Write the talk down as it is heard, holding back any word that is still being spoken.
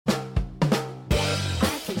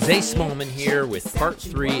Zay Smallman here with part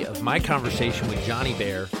 3 of my conversation with Johnny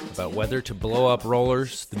Bear about whether to blow up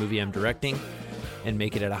Rollers, the movie I'm directing, and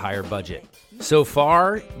make it at a higher budget. So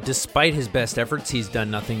far, despite his best efforts, he's done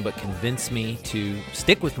nothing but convince me to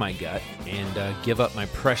stick with my gut and give up my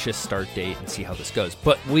precious start date and see how this goes.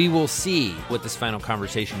 But we will see what this final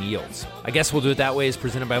conversation yields. I guess we'll do it that way as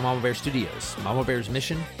presented by Mama Bear Studios. Mama Bear's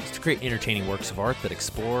mission is to create entertaining works of art that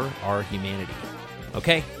explore our humanity.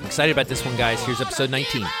 Okay, I'm excited about this one, guys. Here's episode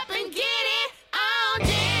 19.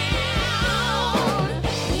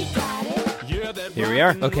 Here we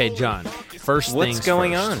are. Okay, John, first What's things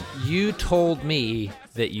going first. on? You told me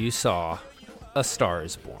that you saw A Star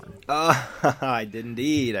is Born. I did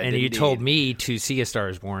indeed. And you told me to see A Star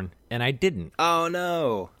is Born, and I didn't. Oh,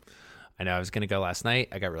 no. I know I was going to go last night.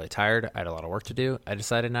 I got really tired. I had a lot of work to do. I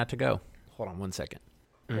decided not to go. Hold on one second.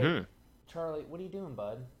 Mm-hmm. Charlie, what are you doing,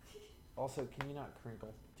 bud? Also, can you not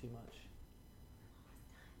crinkle too much?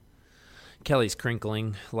 Kelly's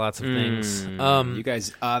crinkling lots of things. You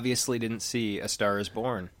guys obviously didn't see A Star is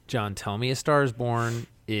Born. John, tell me A Star is Born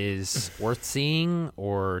is worth seeing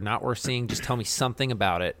or not worth seeing. Just tell me something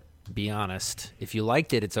about it. Be honest. If you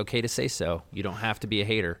liked it, it's okay to say so. You don't have to be a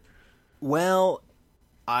hater. Well,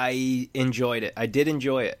 I enjoyed it. I did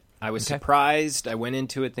enjoy it. I was surprised. I went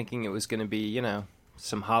into it thinking it was going to be,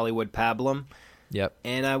 some Hollywood pablum. Yep.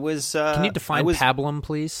 And I was... Can you define pablum,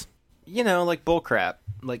 please? Like bullcrap.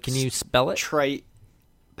 Like, can you spell it?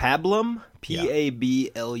 Pablum?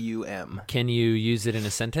 P-A-B-L-U-M. Can you use it in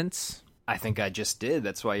a sentence? I think I just did.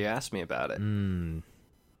 That's why you asked me about it.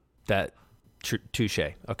 Touche.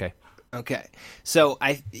 Okay. Okay. So,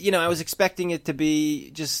 I was expecting it to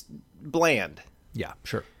be just bland. Yeah,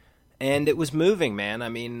 sure. And it was moving, man. I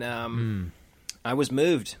mean, I was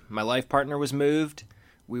moved. My life partner was moved.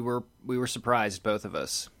 We were surprised, both of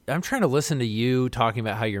us. I'm trying to listen to you talking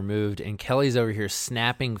about how you're moved, and Kelly's over here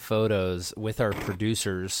snapping photos with our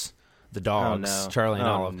producers, the dogs, Charlie and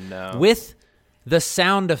Olive, with the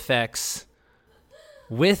sound effects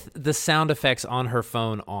on her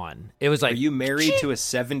phone on. It was like, are you married to a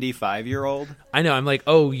 75-year-old? I know. I'm like,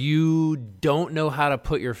 oh, you don't know how to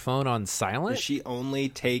put your phone on silent? Does she only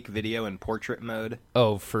take video in portrait mode?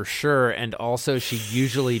 Oh, for sure. And also, she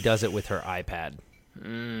usually does it with her iPad.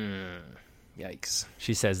 Yikes.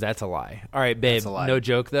 She says that's a lie. All right, babe, no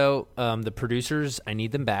joke, though. The producers, I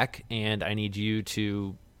need them back, and I need you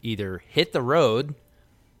to either hit the road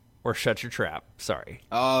or shut your trap. Sorry.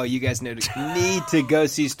 Oh, you guys need to go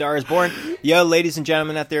see Star is Born. Yo, ladies and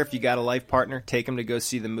gentlemen out there, if you got a life partner, take them to go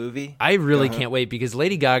see the movie. I really can't wait because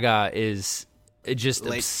Lady Gaga is just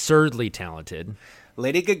absurdly talented.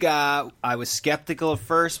 Lady Gaga, I was skeptical at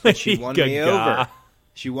first, but she won me over.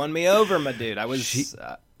 She won me over, my dude. I was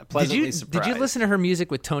pleasantly surprised. Did you listen to her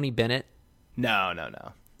music with Tony Bennett? No.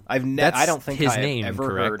 I don't think his I name, have ever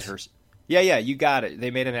correct? heard her. Yeah, you got it.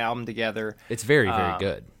 They made an album together. It's very, very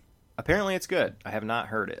good. Apparently it's good. I have not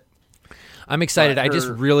heard it. I'm excited. I just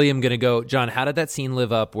really am going to go. John, how did that scene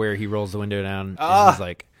live up where he rolls the window down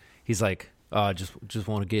and he's like, oh, just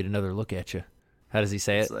want to get another look at you. How does he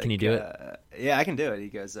say it? Can you do it? Yeah, I can do it. He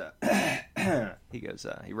goes,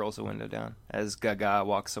 he rolls the window down as Gaga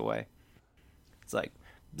walks away. It's like,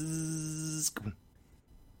 bzzz.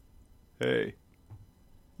 Hey.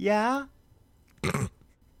 Yeah?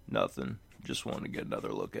 Nothing. Just want to get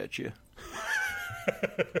another look at you.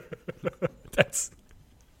 That's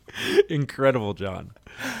incredible, John.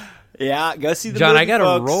 Yeah, go see the John, movie, I got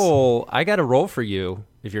folks. I got a role for you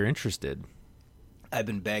if you're interested. I've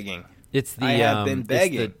been begging. I have been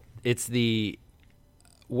begging.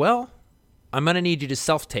 Well, I'm going to need you to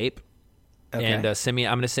self-tape and Okay. send me.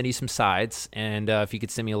 I'm going to send you some sides, and if you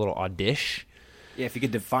could send me a little audition. Yeah, if you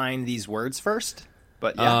could define these words first.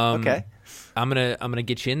 But yeah, okay. I'm gonna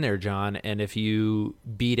get you in there, John, and if you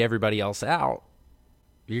beat everybody else out,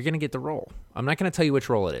 you're gonna get the role. I'm not gonna tell you which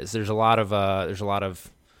role it is. There's a lot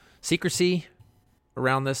of secrecy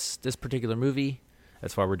around this particular movie.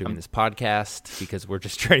 That's why we're doing this podcast, because we're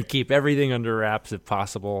just trying to keep everything under wraps if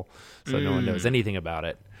possible, so no one knows anything about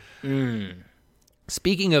it.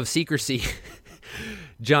 Speaking of secrecy,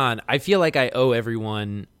 John, I feel like I owe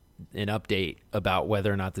everyone an update about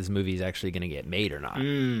whether or not this movie is actually going to get made or not.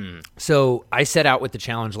 So I set out with the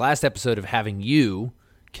challenge last episode of having you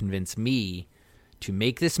convince me to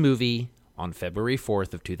make this movie on February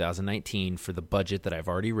 4th of 2019 for the budget that I've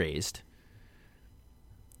already raised.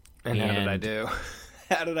 And how did I do?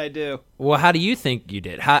 How did I do? Well, how do you think you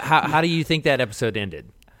did? How do you think that episode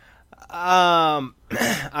ended?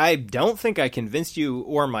 I don't think I convinced you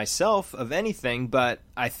or myself of anything, but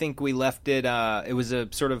I think we left it, it was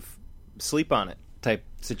a sort of sleep on it type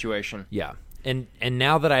situation. Yeah. And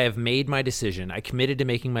now that I have made my decision, I committed to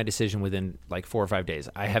making my decision within like 4 or 5 days.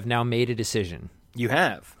 I have now made a decision. You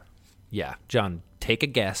have? Yeah. John, take a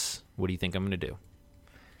guess. What do you think I'm going to do?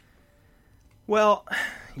 Well,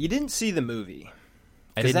 you didn't see the movie.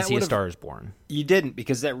 I didn't see A Star is Born. You didn't,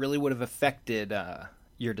 because that really would have affected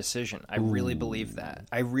your decision. I really believe that.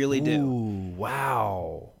 I really do. Ooh,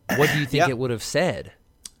 wow. What do you think it would have said?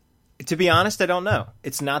 To be honest, I don't know.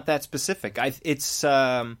 It's not that specific. It's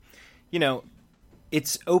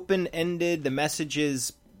it's open-ended. The message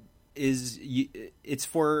is it's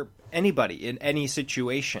for anybody in any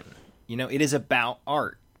situation. It is about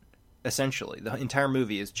art, essentially. The entire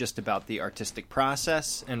movie is just about the artistic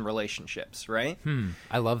process and relationships, right?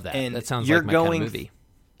 I love that. And that sounds like my kind of movie.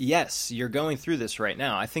 Yes, you're going through this right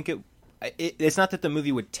now. I think it's not that the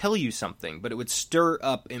movie would tell you something, but it would stir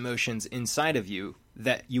up emotions inside of you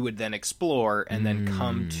that you would then explore and then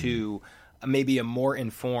come to maybe a more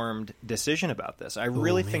informed decision about this. I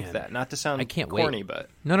really think that. Not to sound corny, but...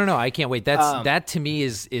 No, I can't wait. That to me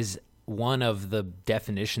is one of the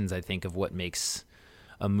definitions, I think, of what makes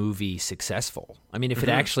a movie successful. I mean, if it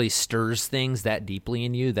actually stirs things that deeply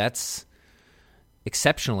in you, that's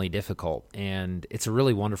exceptionally difficult, and it's a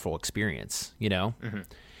really wonderful experience, Yeah.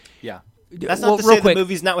 That's not to say the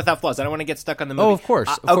movie's not without flaws. I don't want to get stuck on the movie. Oh, of course.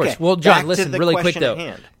 Okay. Well, John, listen, really quick,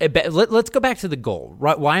 though. Let's go back to the goal.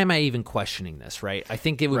 Why am I even questioning this, right? I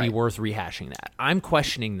think it would be worth rehashing that. I'm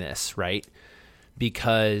questioning this, right,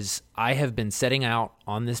 because I have been setting out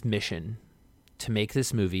on this mission to make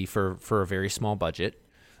this movie for a very small budget.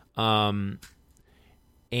 And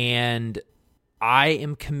I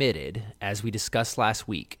am committed, as we discussed last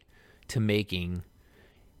week, to making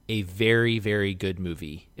a very, very good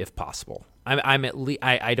movie, if possible. I'm at least.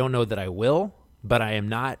 I don't know that I will, but I am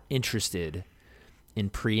not interested in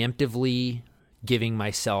preemptively giving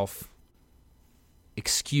myself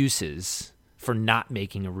excuses for not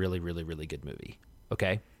making a really, really, really good movie.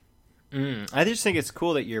 Okay. I just think it's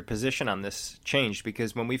cool that your position on this changed,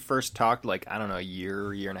 because when we first talked, like, I don't know, a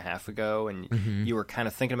year and a half ago, and you were kind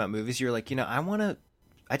of thinking about movies, you're like,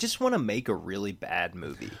 I just want to make a really bad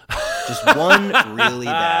movie. Just one really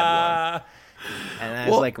bad one. And I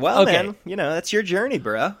was like, man, that's your journey,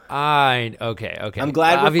 bro. Okay. I'm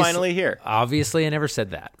glad we're finally here. Obviously, I never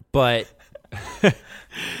said that. But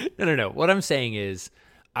no. What I'm saying is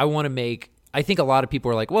I want to make... I think a lot of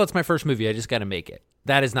people are like, well, it's my first movie. I just got to make it.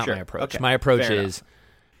 That is not my approach. Okay. My approach is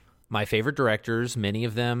my favorite directors, many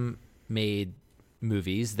of them made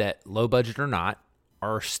movies that, low budget or not,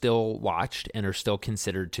 are still watched and are still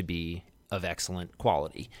considered to be of excellent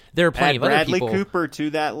quality. There are plenty of other people. Bradley Cooper to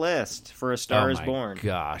that list for A Star is Born.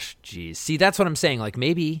 Gosh, geez. See, that's what I'm saying. Like,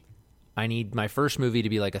 maybe I need my first movie to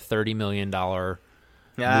be like a $30 million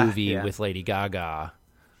movie with Lady Gaga,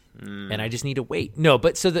 and I just need to wait. No,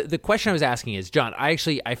 but so the question I was asking is, John, I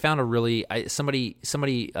found a really somebody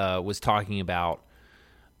was talking about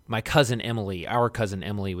our cousin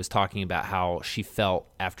Emily was talking about how she felt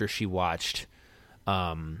after she watched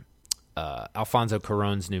Alfonso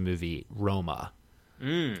Cuarón's new movie Roma,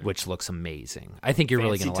 which looks amazing. I think you're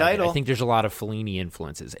really going to like it. I think there's a lot of Fellini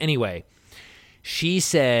influences. Anyway, she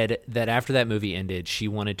said that after that movie ended, she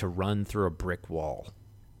wanted to run through a brick wall.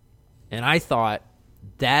 And I thought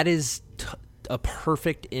that is a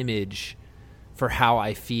perfect image for how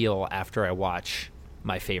I feel after I watch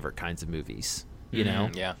my favorite kinds of movies.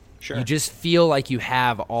 Yeah, sure. You just feel like you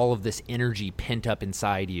have all of this energy pent up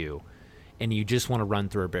inside you, and you just want to run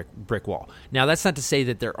through a brick wall. Now, that's not to say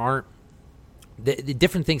that there aren't... The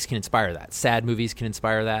different things can inspire that. Sad movies can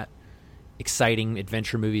inspire that. Exciting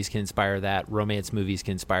adventure movies can inspire that. Romance movies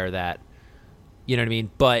can inspire that. You know what I mean?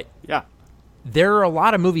 But there are a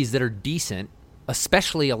lot of movies that are decent,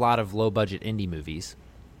 especially a lot of low-budget indie movies.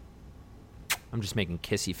 I'm just making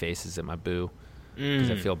kissy faces at my boo because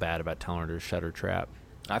I feel bad about telling her to shut her trap.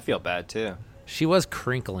 I feel bad, too. She was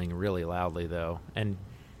crinkling really loudly, though, and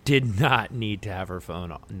did not need to have her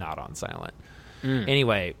phone not on silent.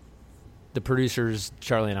 Anyway, the producers,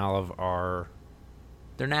 Charlie and Olive,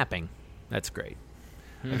 they're napping. That's great.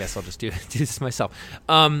 I guess I'll just do this myself.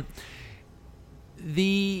 I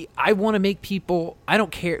want to make people... I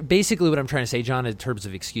don't care. Basically, what I'm trying to say, John, in terms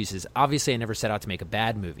of excuses, obviously I never set out to make a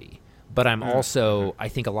bad movie. But I'm also... I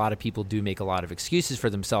think a lot of people do make a lot of excuses for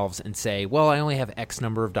themselves and say, well, I only have X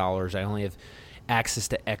number of dollars. I only have access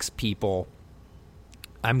to X people.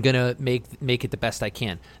 I'm going to make it the best I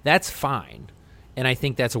can. That's fine. And I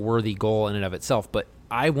think that's a worthy goal in and of itself. But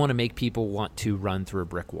I want to make people want to run through a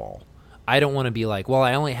brick wall. I don't want to be like, well,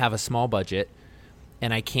 I only have a small budget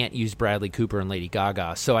and I can't use Bradley Cooper and Lady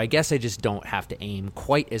Gaga, so I guess I just don't have to aim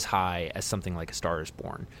quite as high as something like A Star is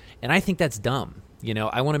Born. And I think that's dumb. You know,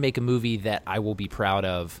 I want to make a movie that I will be proud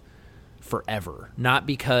of forever. Not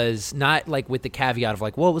like with the caveat of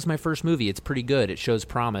like, well, it was my first movie. It's pretty good. It shows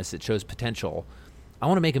promise. It shows potential. I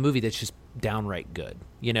want to make a movie that's just downright good,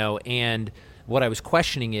 you know? And what I was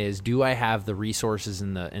questioning is, do I have the resources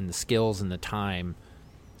and the skills and the time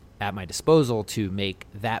at my disposal to make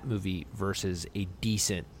that movie versus a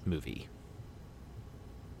decent movie?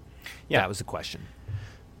 Yeah. That was the question.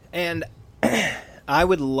 And I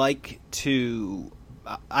would like to,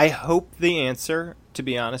 I hope the answer, to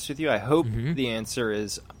be honest with you, I hope the answer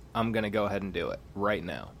is I'm going to go ahead and do it right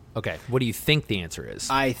now. Okay. What do you think the answer is?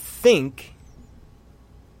 I think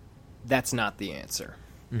that's not the answer.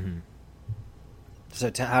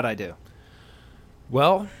 So how'd I do?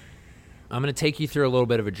 Well, I'm going to take you through a little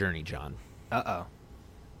bit of a journey, John. Uh-oh.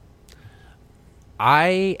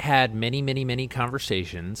 I had many, many, many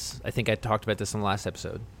conversations. I think I talked about this in the last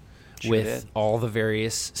episode. Sure with did. all the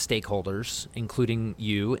various stakeholders, including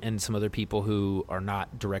you and some other people who are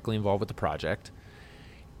not directly involved with the project.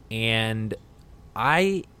 And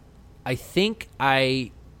I think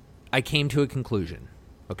I came to a conclusion,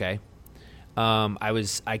 okay?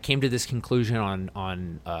 I came to this conclusion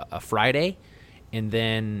on a Friday, and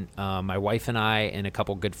then my wife and I and a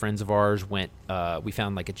couple good friends of ours went. We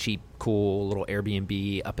found like a cheap, cool little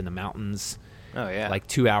Airbnb up in the mountains. Oh yeah, like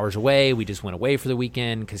 2 hours away. We just went away for the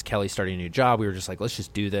weekend because Kelly's starting a new job. We were just like, let's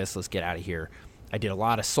just do this. Let's get out of here. I did a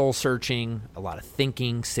lot of soul searching, a lot of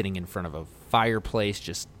thinking, sitting in front of a fireplace,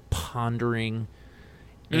 just pondering,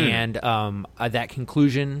 and that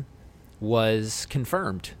conclusion was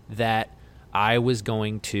confirmed that I am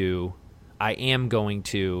going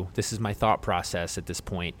to, this is my thought process at this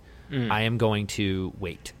point, I am going to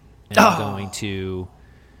wait. And I'm going to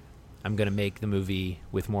make the movie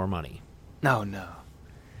with more money. No.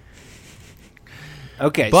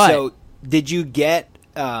 Okay, But, so did you get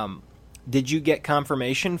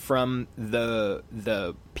confirmation from the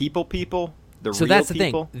people, the so real that's the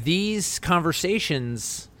people? thing. These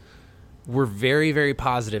conversations were very, very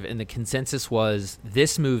positive, and the consensus was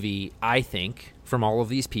this movie, I think, from all of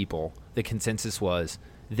these people, the consensus was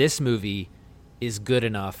this movie is good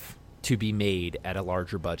enough to be made at a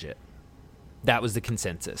larger budget. That was the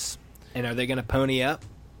consensus. And are they going to pony up?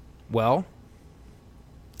 Well,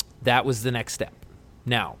 that was the next step.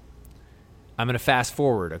 Now, I'm going to fast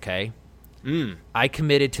forward, okay? I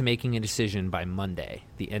committed to making a decision by Monday,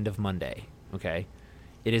 the end of Monday, okay?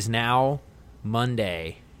 It is now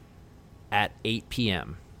Monday at 8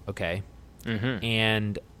 p.m., okay?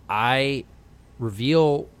 And I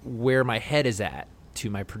reveal where my head is at to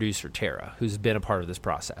my producer, Tara, who's been a part of this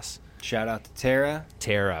process. Shout out to Tara.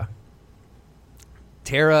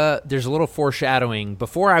 Tara, there's a little foreshadowing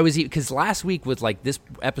before I was, because last week was like, this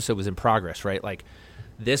episode was in progress, right? Like,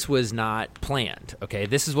 this was not planned, okay?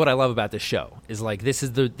 This is what I love about this show, is like, this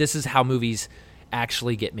is how movies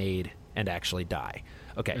actually get made and actually die.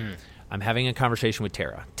 Okay, I'm having a conversation with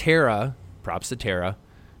Tara. Tara, props to Tara,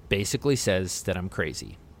 basically says that I'm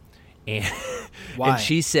crazy. And, Why? and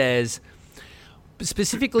she says,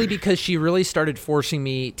 specifically because she really started forcing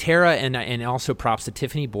me, Tara, and also props to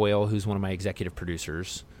Tiffany Boyle, who's one of my executive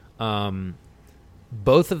producers.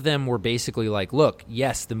 Both of them were basically like, look,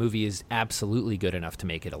 yes, the movie is absolutely good enough to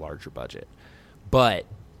make it a larger budget, but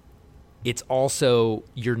it's also,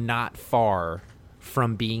 you're not far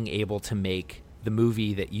from being able to make the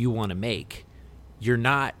movie that you want to make. You're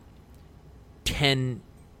not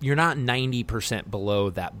 90% below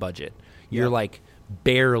that budget. You're like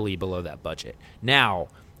barely below that budget. Now,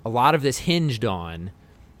 a lot of this hinged on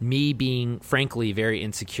me being, frankly, very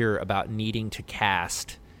insecure about needing to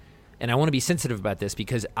cast. And I want to be sensitive about this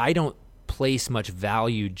because I don't place much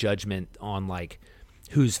value judgment on like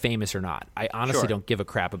who's famous or not. I honestly don't give a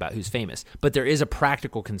crap about who's famous. But there is a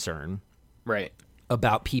practical concern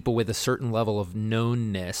about people with a certain level of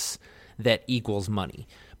knownness that equals money.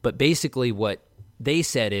 But basically what they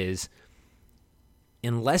said is,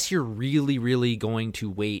 unless you're really, really going to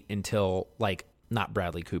wait until, like, not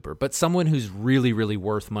Bradley Cooper, but someone who's really, really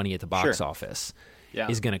worth money at the box office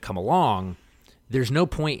is going to come along, there's no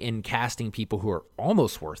point in casting people who are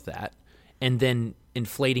almost worth that and then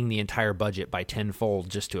inflating the entire budget by tenfold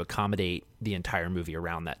just to accommodate the entire movie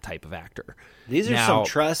around that type of actor. These are some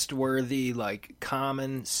trustworthy, like,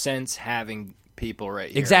 common sense having people right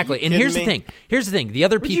here. Exactly. And here's the thing. The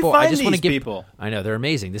other people, I just want to give people. I know, they're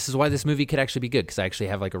amazing. This is why this movie could actually be good, because I actually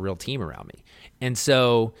have like a real team around me. And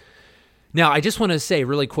so now I just want to say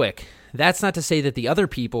really quick, that's not to say that the other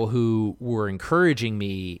people who were encouraging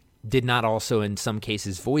me did not also in some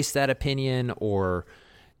cases voice that opinion or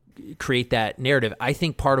create that narrative. I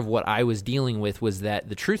think part of what I was dealing with was that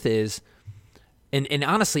the truth is And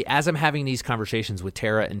honestly, as I'm having these conversations with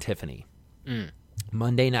Tara and Tiffany,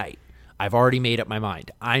 Monday night, I've already made up my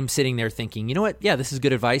mind. I'm sitting there thinking, you know what? Yeah, this is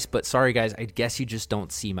good advice, but sorry, guys, I guess you just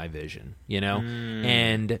don't see my vision,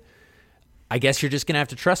 And I guess you're just gonna have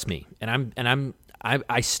to trust me.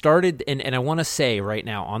 I started, and I want to say right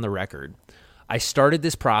now on the record, I started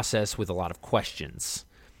this process with a lot of questions,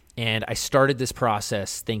 and I started this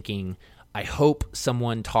process thinking, I hope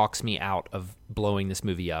someone talks me out of blowing this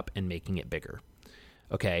movie up and making it bigger.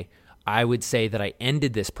 Okay, I would say that I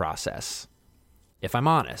ended this process, if I'm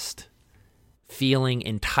honest, feeling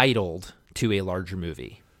entitled to a larger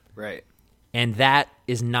movie. Right. And that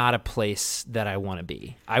is not a place that I want to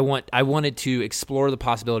be. I wanted to explore the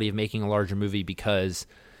possibility of making a larger movie because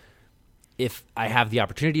if I have the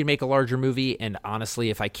opportunity to make a larger movie, and honestly,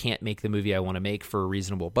 if I can't make the movie I want to make for a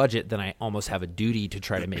reasonable budget, then I almost have a duty to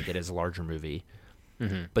try to make it as a larger movie.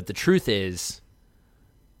 Mm-hmm. But the truth is,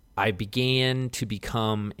 I began to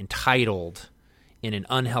become entitled in an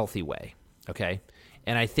unhealthy way, okay?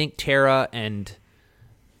 And I think Tara and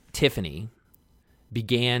Tiffany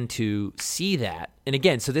began to see that. And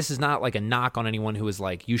again, so this is not like a knock on anyone who was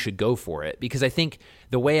like, you should go for it. Because I think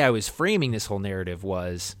the way I was framing this whole narrative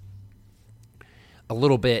was a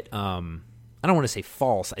little bit, I don't want to say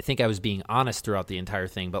false. I think I was being honest throughout the entire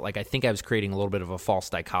thing. But like, I think I was creating a little bit of a false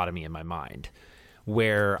dichotomy in my mind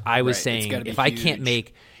where I was saying, if I can't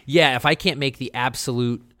make the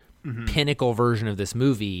absolute pinnacle version of this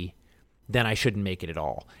movie, then I shouldn't make it at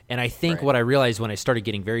all. And I think what I realized when I started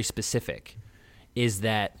getting very specific is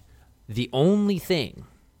that the only thing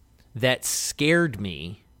that scared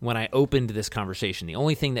me when I opened this conversation, the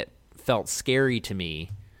only thing that felt scary to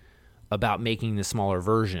me about making the smaller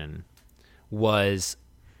version was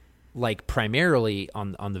like primarily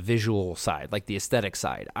on the visual side, like the aesthetic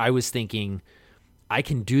side. I was thinking, I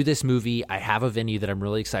can do this movie. I have a venue that I'm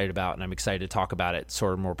really excited about, and I'm excited to talk about it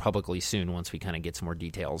sort of more publicly soon once we kind of get some more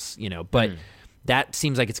details, But that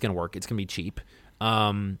seems like it's going to work. It's going to be cheap.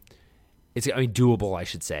 It's doable, I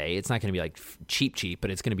should say. It's not going to be like cheap,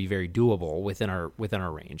 but it's going to be very doable within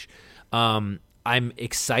our range. I'm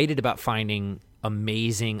excited about finding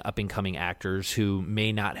amazing up and coming actors who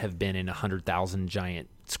may not have been in 100,000 giant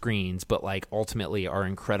screens, but like ultimately are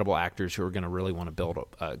incredible actors who are going to really want to build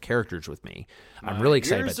characters with me. I'm really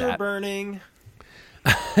excited about that. Ears are burning.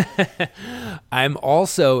 I'm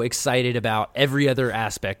also excited about every other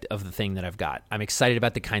aspect of the thing that I've got. I'm excited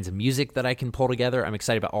about the kinds of music that I can pull together. I'm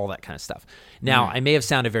excited about all that kind of stuff. Now, I may have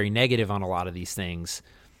sounded very negative on a lot of these things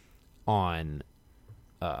on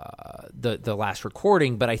the last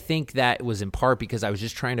recording, but I think that was in part because I was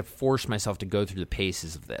just trying to force myself to go through the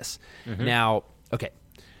paces of this. Now, okay,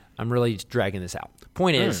 I'm really dragging this out.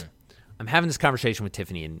 Point is, I'm having this conversation with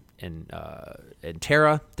Tiffany and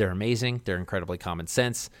Tara. They're amazing. They're incredibly common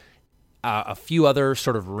sense. A few other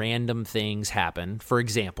sort of random things happen. For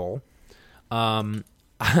example, you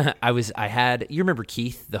remember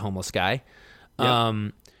Keith, the homeless guy?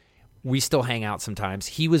 Yep. We still hang out sometimes.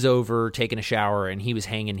 He was over taking a shower, and he was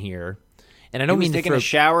hanging here. And I don't mean to taking a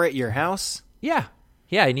shower at your house? Yeah,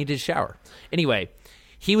 I needed a shower. Anyway,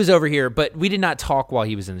 he was over here, but we did not talk while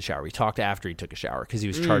he was in the shower. We talked after he took a shower because he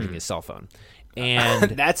was charging his cell phone. And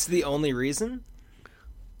that's the only reason?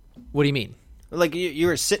 What do you mean? Like you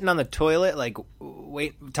were sitting on the toilet, like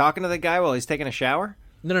talking to the guy while he's taking a shower?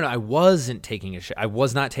 No. I wasn't taking I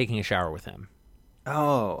was not taking a shower with him.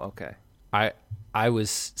 Oh, okay. I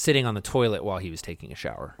was sitting on the toilet while he was taking a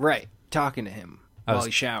shower. Right, talking to him while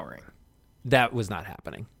he's showering. That was not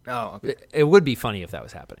happening. Oh, okay. It would be funny if that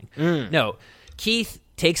was happening. No, Keith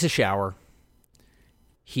takes a shower.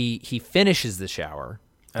 He finishes the shower.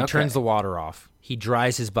 He turns the water off. He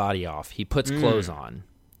dries his body off. He puts clothes on.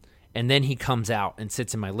 And then he comes out and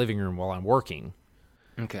sits in my living room while I'm working.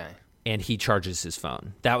 Okay. And he charges his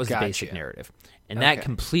phone. That was the basic narrative. And that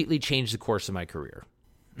completely changed the course of my career.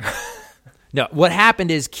 No, what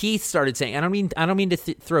happened is Keith started saying, I don't mean to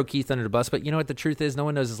throw Keith under the bus, but you know what the truth is? No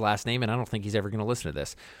one knows his last name, and I don't think he's ever going to listen to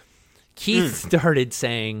this. Keith started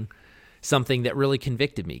saying something that really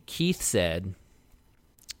convicted me. Keith said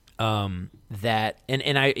that,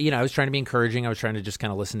 and I was trying to be encouraging. I was trying to just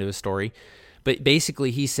kind of listen to his story. But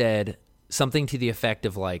basically he said something to the effect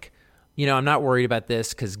of like, I'm not worried about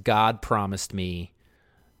this because God promised me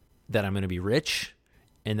that I'm going to be rich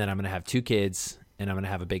and that I'm going to have 2 kids and I'm going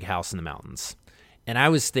to have a big house in the mountains. And I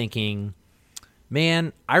was thinking,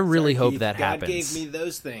 man, I really hope that happens. God gave me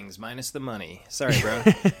those things minus the money. Sorry, bro.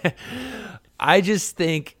 I just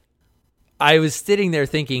think I was sitting there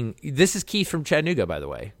thinking, this is Keith from Chattanooga, by the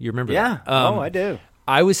way. You remember that? I do.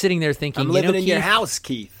 I was sitting there thinking, I'm living in Keith, your house,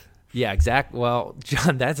 Keith. Yeah, exactly. Well,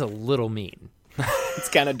 John, that's a little mean. It's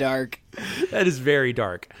kind of dark. That is very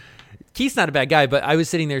dark. Keith's not a bad guy, but I was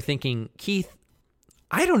sitting there thinking, Keith,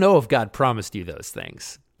 I don't know if God promised you those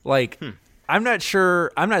things. Like, I'm not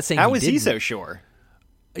sure. I'm not saying How is he didn't. so sure?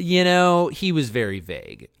 You know, he was very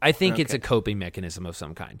vague. I think it's a coping mechanism of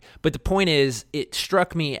some kind. But the point is, it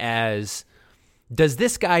struck me as, does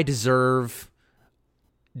this guy deserve,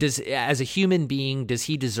 as a human being, does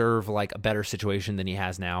he deserve like a better situation than he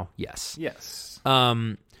has now? Yes. Yes.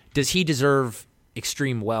 Does he deserve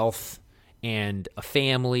extreme wealth and a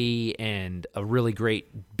family and a really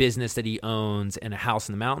great business that he owns and a house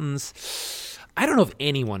in the mountains? I don't know if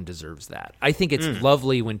anyone deserves that. I think it's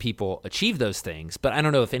lovely when people achieve those things, but I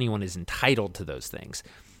don't know if anyone is entitled to those things.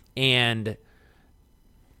 And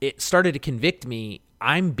it started to convict me.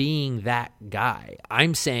 I'm being that guy.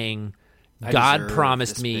 I'm saying God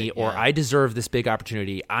promised me, or I deserve this big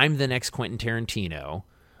opportunity. I'm the next Quentin Tarantino.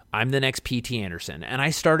 I'm the next P.T. Anderson. And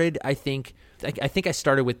I think I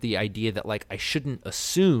started with the idea that like I shouldn't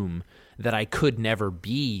assume that I could never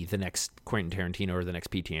be the next Quentin Tarantino or the next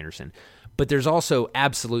P.T. Anderson. But there's also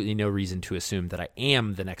absolutely no reason to assume that I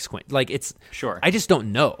am the next Quentin. Like I just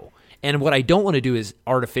don't know. And what I don't want to do is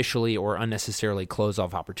artificially or unnecessarily close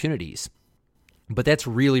off opportunities. But that's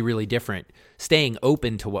really, really different. Staying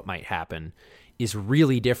open to what might happen is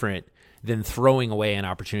really different than throwing away an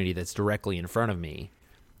opportunity that's directly in front of me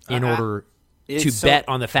in order to bet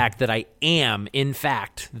on the fact that I am, in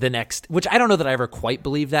fact, the next, which I don't know that I ever quite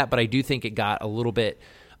believe that, but I do think it got a little bit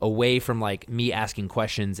away from like me asking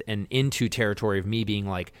questions and into territory of me being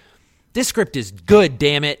like, this script is good,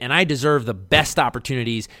 damn it, and I deserve the best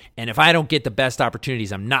opportunities, and if I don't get the best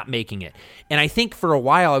opportunities, I'm not making it. And I think for a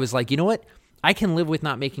while I was like, you know what? I can live with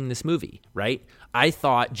not making this movie, right? I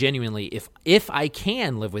thought genuinely, if I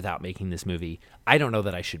can live without making this movie, I don't know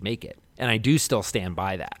that I should make it. And I do still stand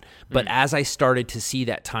by that. But as I started to see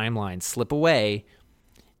that timeline slip away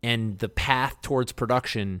and the path towards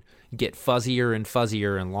production get fuzzier and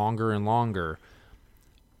fuzzier and longer,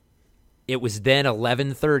 it was then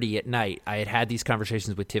 11:30 at night. I had these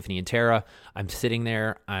conversations with Tiffany and Tara. I'm sitting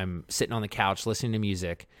there. I'm sitting on the couch listening to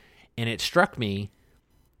music. And it struck me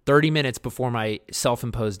 30 minutes before my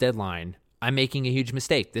self-imposed deadline, I'm making a huge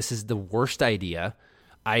mistake. This is the worst idea.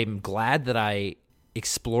 I'm glad that I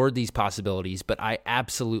explored these possibilities, but I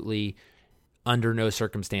absolutely, under no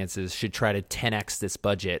circumstances, should try to 10x this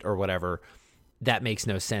budget or whatever. That makes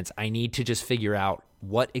no sense. I need to just figure out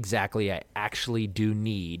what exactly I actually do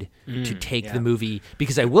need to take the movie.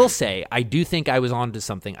 Because I will say, I do think I was onto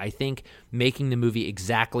something. I think making the movie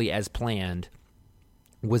exactly as planned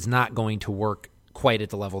was not going to work quite at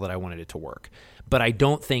the level that I wanted it to work. But I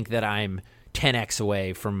don't think that I'm 10x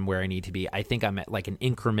away from where I need to be. I think I'm at like an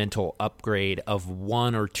incremental upgrade of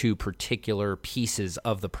one or two particular pieces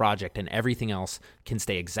of the project, and everything else can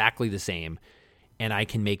stay exactly the same, and I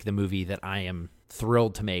can make the movie that I am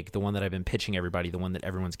thrilled to make, the one that I've been pitching everybody, the one that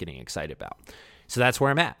everyone's getting excited about. So that's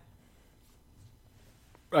where I'm at.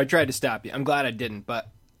 I tried to stop you. I'm glad I didn't, but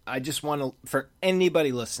I just want to, for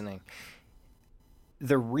anybody listening,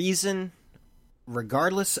 the reason,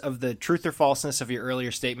 regardless of the truth or falseness of your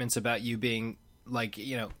earlier statements about you being like,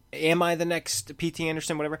 you know, am I the next P.T.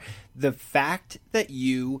 Anderson, whatever, the fact that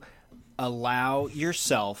you allow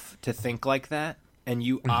yourself to think like that and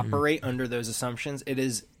you operate under those assumptions, it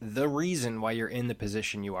is the reason why you're in the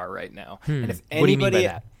position you are right now. And if anybody, What do you mean by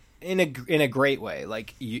that? In a great way,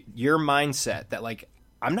 like your mindset that like,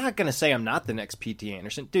 I'm not going to say I'm not the next P.T.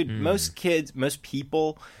 Anderson. Dude, most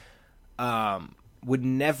people would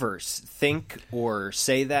never think or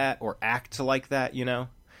say that or act like that, you know?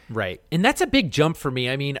 Right. And that's a big jump for me.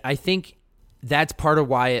 I mean, I think that's part of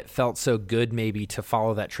why it felt so good maybe to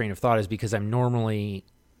follow that train of thought, is because I'm normally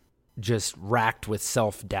just racked with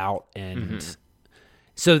self-doubt. And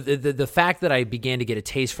so the fact that I began to get a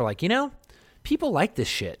taste for like, you know, people like this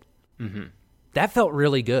shit. That felt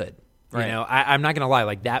really good. Right. You know, I'm not going to lie.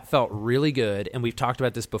 Like, that felt really good. And we've talked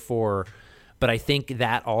about this before, but I think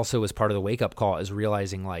that also was part of the wake-up call, is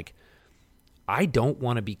realizing, like, I don't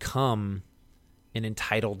want to become an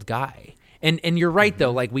entitled guy. And you're right,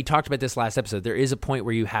 though. Like, we talked about this last episode. There is a point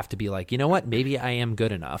where you have to be like, you know what? Maybe I am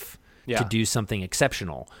good enough to do something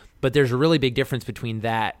exceptional. But there's a really big difference between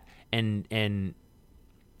that and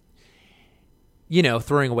you know,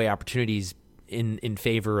 throwing away opportunities in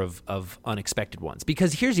favor of unexpected ones.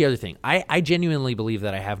 Because here's the other thing. I genuinely believe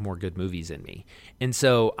that I have more good movies in me. And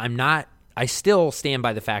so I still stand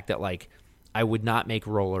by the fact that, like, I would not make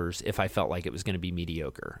Rollers if I felt like it was going to be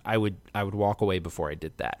mediocre. I would walk away before I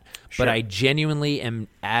did that. Sure. But I genuinely am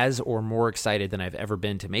as or more excited than I've ever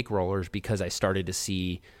been to make Rollers, because I started to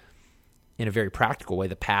see, in a very practical way,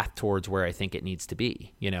 the path towards where I think it needs to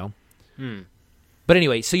be, you know? But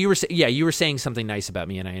anyway, so you were saying something nice about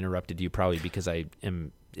me, and I interrupted you probably because I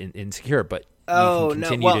am insecure. But you can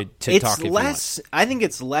continue to talk if you want. I think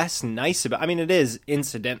it's less nice about. I mean, it is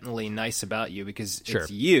incidentally nice about you because Sure.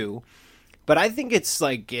 it's you. But I think it's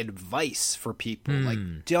like advice for people. Like,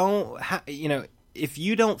 if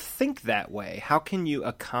you don't think that way, how can you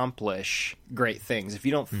accomplish great things? If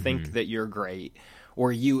you don't think that you're great,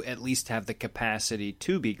 or you at least have the capacity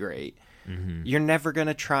to be great, you're never going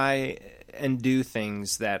to try and do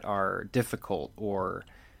things that are difficult or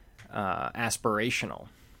aspirational.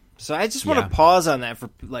 So I just want to pause on that for,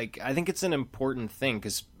 like, I think it's an important thing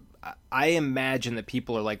because I imagine that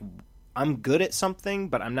people are like, I'm good at something,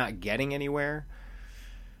 but I'm not getting anywhere.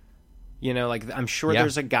 You know, like, I'm sure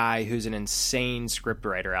there's a guy who's an insane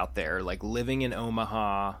scriptwriter out there, like, living in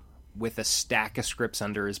Omaha with a stack of scripts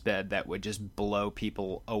under his bed that would just blow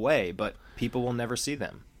people away, but people will never see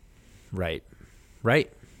them. Right.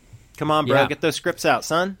 Come on, bro, get those scripts out,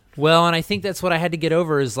 son. Well, and I think that's what I had to get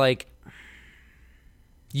over is, like,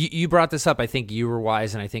 you brought this up. I think you were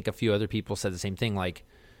wise, and I think a few other people said the same thing. Like,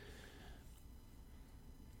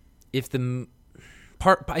 if the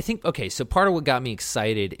part, I think, okay, so part of what got me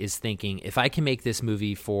excited is thinking if I can make this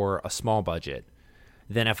movie for a small budget,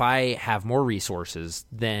 then if I have more resources,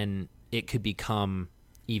 then it could become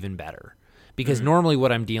even better. Because normally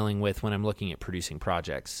what I'm dealing with when I'm looking at producing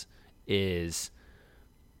projects is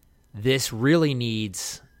this really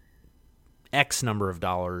needs X number of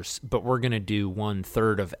dollars, but we're going to do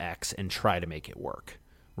 1/3 of X and try to make it work,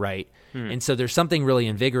 right? And so there's something really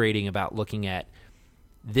invigorating about looking at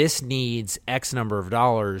this needs X number of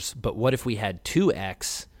dollars, but what if we had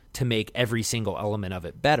 2X to make every single element of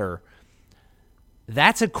it better?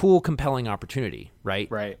 That's a cool, compelling opportunity,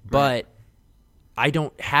 right? Right. But I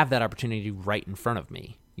don't have that opportunity right in front of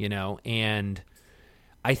me, you know? And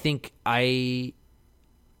I think to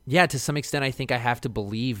some extent, I think I have to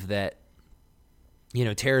believe that, you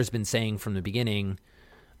know, Tara's been saying from the beginning,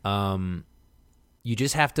 you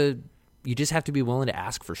just have to be willing to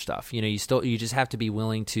ask for stuff. You know, you just have to be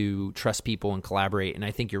willing to trust people and collaborate. And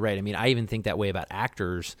I think you're right. I mean, I even think that way about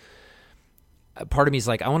actors. Part of me is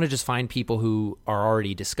like, I want to just find people who are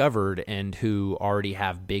already discovered and who already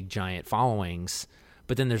have big, giant followings.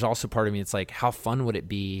 But then there's also part of me, it's like, how fun would it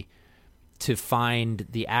be to find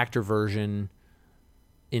the actor version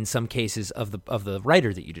in some cases of the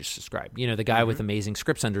writer that you just described, you know, the guy with amazing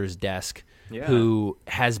scripts under his desk who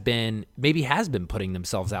has been putting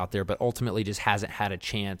themselves out there, but ultimately just hasn't had a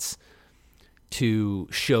chance to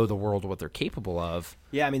show the world what they're capable of.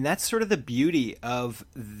 Yeah, I mean, that's sort of the beauty of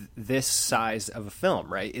this size of a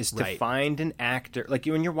film, right? Is to find an actor, like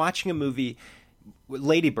when you're watching a movie,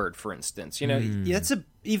 Lady Bird, for instance, you know, that's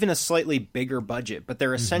even a slightly bigger budget, but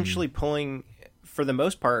they're essentially pulling, for the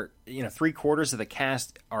most part, you know, 3/4 of the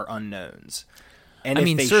cast are unknowns. And I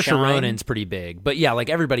mean, Saoirse Ronan's pretty big, but yeah, like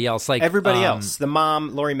everybody else, the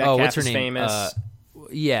mom, Laurie Metcalf, what's her is name? famous.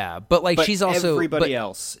 But she's also everybody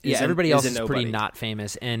else. Everybody else is pretty not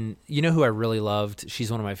famous. And you know who I really loved?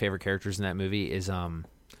 She's one of my favorite characters in that movie. Is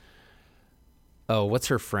what's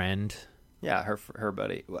her friend? Yeah, her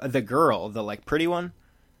buddy, the girl, the like pretty one.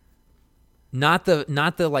 Not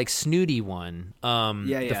the like snooty one.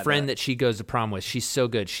 The friend that she goes to prom with. She's so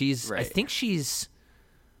good. I think she's.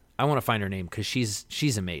 I want to find her name because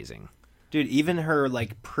she's amazing. Dude, even her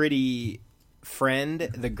like pretty friend,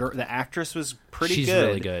 the actress was pretty good. She's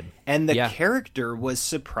really good. And the character was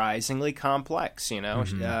surprisingly complex, you know?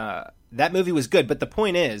 That movie was good, but the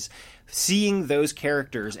point is, seeing those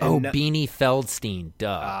characters... Beanie Feldstein,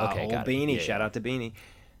 duh. Okay, got Beanie, it. Shout out to Beanie.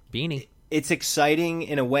 Beanie. It's exciting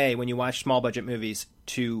in a way when you watch small budget movies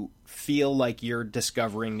to feel like you're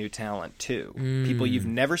discovering new talent too. People you've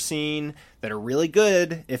never seen that are really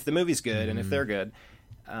good if the movie's good and if they're good.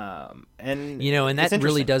 And you know, and that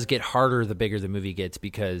really does get harder the bigger the movie gets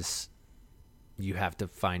because you have to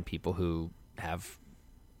find people who have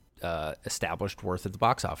established worth at the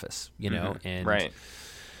box office, you know, and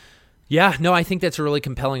yeah, no, I think that's a really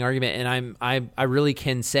compelling argument, and I really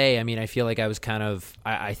can say, I mean, I feel like I was kind of,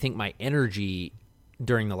 I think my energy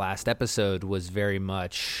during the last episode was very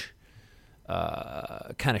much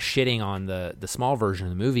kind of shitting on the small version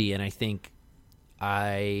of the movie, and I think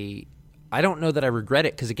I don't know that I regret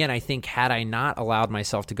it, because again, I think had I not allowed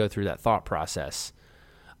myself to go through that thought process,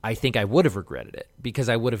 I think I would have regretted it, because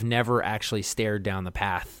I would have never actually stared down the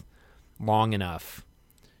path long enough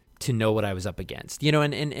to know what I was up against, you know,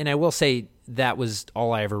 and I will say that was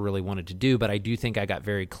all I ever really wanted to do, but I do think I got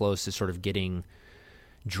very close to sort of getting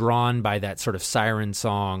drawn by that sort of siren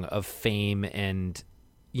song of fame and,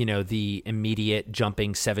 you know, the immediate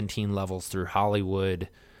jumping 17 levels through Hollywood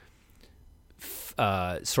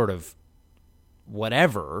sort of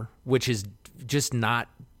whatever, which is just not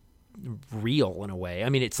real in a way. I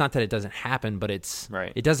mean, it's not that it doesn't happen, but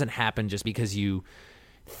it doesn't happen just because you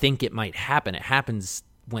think it might happen. It happens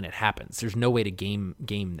when it happens. There's no way to game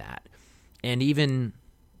that. And even,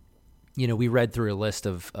 we read through a list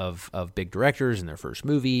of big directors and their first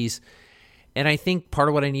movies. And I think part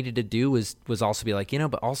of what I needed to do was also be like,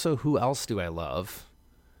 but also who else do I love?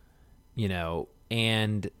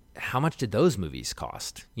 And how much did those movies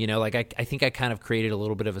cost? I think I kind of created a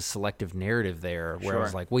little bit of a selective narrative there where I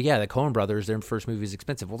was like, well, yeah, the Coen brothers, their first movie is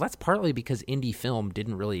expensive. Well, that's partly because indie film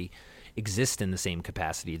didn't really exist in the same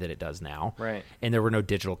capacity that it does now. Right. And there were no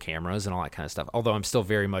digital cameras and all that kind of stuff. Although I'm still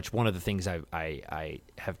very much, one of the things I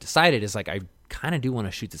have decided is like, I kind of do want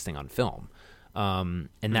to shoot this thing on film. And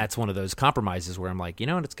that's one of those compromises where I'm like,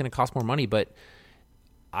 it's going to cost more money, but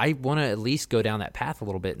I want to at least go down that path a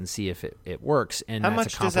little bit and see if it works. And how that's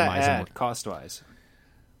much a compromise. Does that add cost-wise?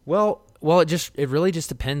 Well, it really just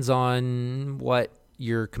depends on what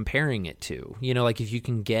you're comparing it to. Like if you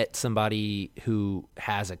can get somebody who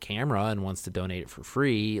has a camera and wants to donate it for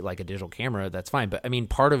free, like a digital camera, that's fine. But I mean,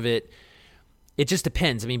 part of it just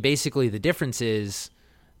depends. I mean, basically the difference is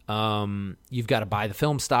you've got to buy the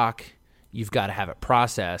film stock, you've got to have it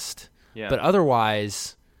processed, but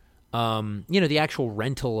otherwise, the actual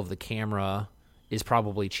rental of the camera is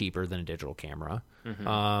probably cheaper than a digital camera.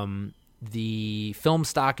 Mm-hmm. The film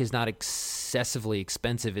stock is not excessively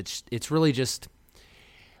expensive. It's really just,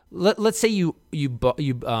 let's say you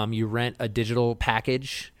rent a digital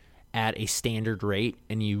package at a standard rate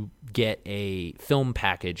and you get a film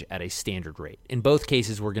package at a standard rate. In both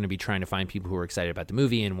cases, we're going to be trying to find people who are excited about the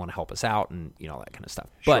movie and want to help us out and all that kind of stuff.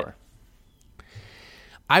 Sure. But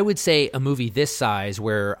I would say a movie this size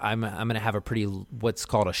where I'm going to have a pretty, what's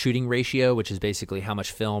called a shooting ratio, which is basically how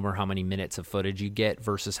much film or how many minutes of footage you get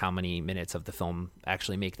versus how many minutes of the film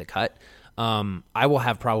actually make the cut. I will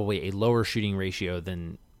have probably a lower shooting ratio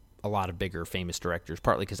than a lot of bigger famous directors,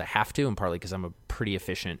 partly because I have to and partly because I'm a pretty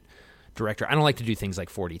efficient director. I don't like to do things like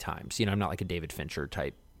 40 times. I'm not like a David Fincher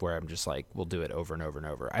type where I'm just like, we'll do it over and over and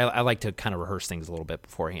over. I like to kind of rehearse things a little bit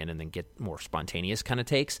beforehand and then get more spontaneous kind of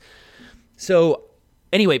takes. So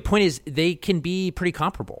anyway, point is they can be pretty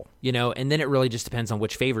comparable, and then it really just depends on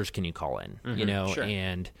which favors can you call in,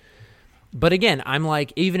 Sure. But again, I'm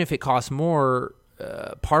like, even if it costs more,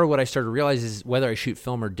 part of what I started to realize is whether I shoot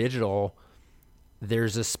film or digital,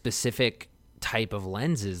 there's a specific type of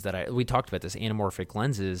lenses that we talked about this, anamorphic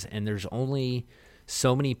lenses, and there's only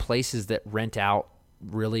so many places that rent out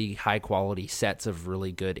really high quality sets of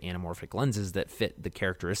really good anamorphic lenses that fit the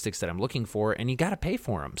characteristics that I'm looking for, and you got to pay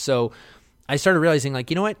for them. So I started realizing,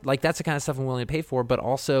 like, like that's the kind of stuff I'm willing to pay for, but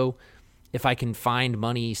also if I can find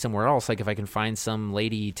money somewhere else, like if I can find some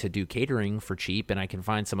lady to do catering for cheap and I can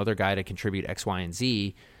find some other guy to contribute X, Y, and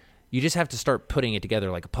Z, you just have to start putting it together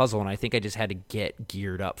like a puzzle, and I think I just had to get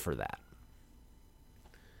geared up for that.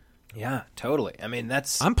 Yeah, totally. I mean,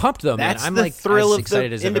 I'm pumped though, man. I'm the like thrill as of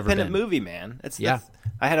excited the as I've ever independent been. movie, man. Yeah.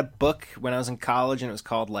 I had a book when I was in college, and it was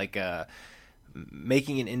called like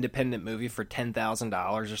making an independent movie for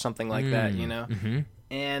 $10,000 or something like that. Mm-hmm.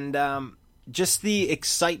 And just the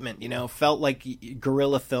excitement, felt like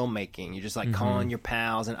guerrilla filmmaking. You just like calling your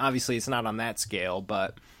pals, and obviously it's not on that scale,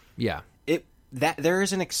 but yeah. That there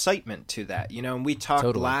is an excitement to that, and we talked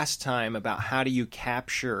Totally. last time about how do you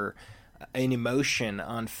capture an emotion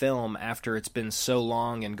on film after it's been so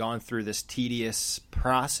long and gone through this tedious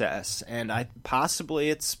process, and possibly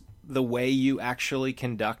it's the way you actually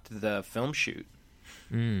conduct the film shoot.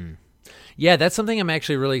 Yeah, that's something I'm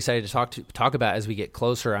actually really excited to talk about as we get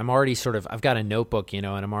closer. I'm already I've got a notebook, and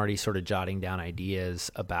I'm already sort of jotting down ideas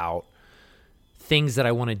about things that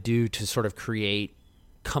I want to do to sort of create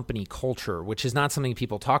company culture, which is not something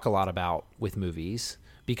people talk a lot about with movies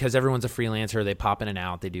because everyone's a freelancer, they pop in and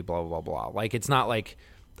out, they do blah, blah, blah, blah. Like, it's not like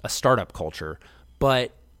a startup culture,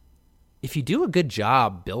 but if you do a good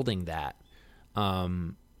job building that,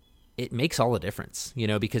 it makes all the difference,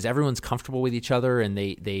 because everyone's comfortable with each other and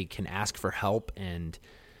they can ask for help, and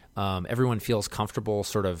everyone feels comfortable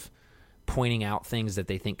sort of pointing out things that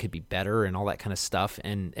they think could be better and all that kind of stuff.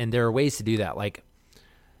 And there are ways to do that. Like,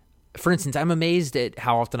 for instance, I'm amazed at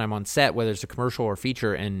how often I'm on set, whether it's a commercial or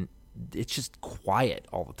feature, and it's just quiet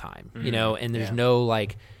all the time, and there's no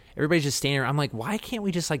like, everybody's just standing there. I'm like, why can't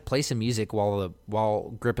we just like play some music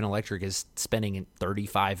while Grip and Electric is spending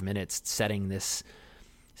 35 minutes setting this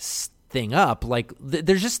thing up? Like,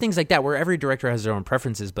 there's just things like that where every director has their own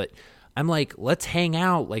preferences, but I'm like, let's hang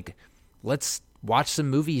out. Like, let's watch some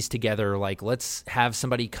movies together. Like, let's have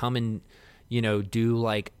somebody come and, do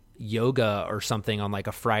like yoga or something on like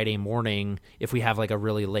a Friday morning if we have like a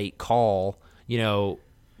really late call,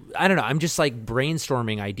 I don't know. I'm just like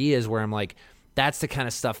brainstorming ideas where I'm like, that's the kind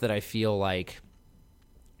of stuff that I feel like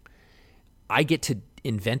I get to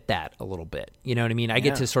invent that a little bit. You know what I mean? I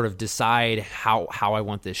get to sort of decide how I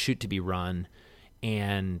want this shoot to be run.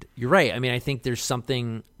 And you're right. I mean, I think there's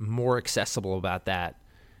something more accessible about that,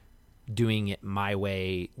 doing it my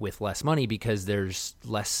way with less money, because there's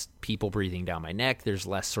less people breathing down my neck. There's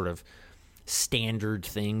less sort of standard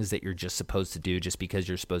things that you're just supposed to do just because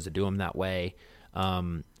you're supposed to do them that way.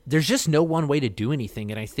 There's just no one way to do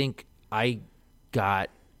anything. And I think I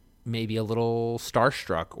got maybe a little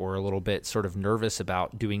starstruck or a little bit sort of nervous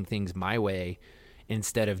about doing things my way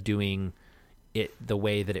instead of doing it the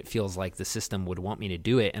way that it feels like the system would want me to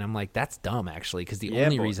do it. And I'm like, that's dumb, actually, because the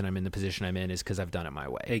only reason I'm in the position I'm in is because I've done it my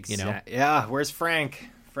way. Exactly. You know? Yeah, where's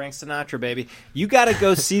Frank? Frank Sinatra, baby. You got to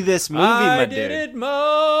go see this movie, my dude. I did it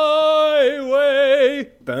my way.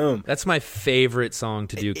 Boom. That's my favorite song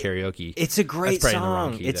to do karaoke. It's a great That's probably song. in the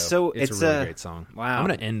wrong key, It's though. so it's a really great song. Wow. I'm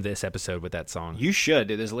going to end this episode with that song. You should,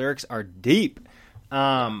 dude. Those lyrics are deep.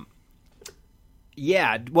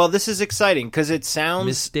 Yeah, well, this is exciting because it sounds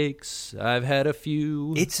Mistakes, I've had a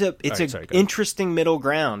few. It's an interesting middle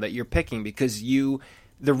ground that you're picking, because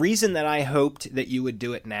the reason that I hoped that you would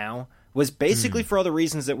do it now was basically for all the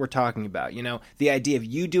reasons that we're talking about. You know, the idea of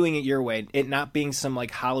you doing it your way, it not being some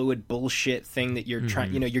like Hollywood bullshit thing that you're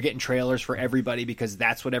trying, you know, you're getting trailers for everybody because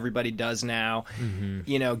that's what everybody does now.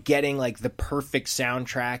 You know, getting like the perfect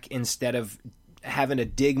soundtrack instead of having to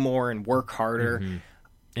dig more and work harder.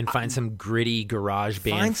 And find some gritty garage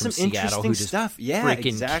band from some Seattle who just stuff. Yeah,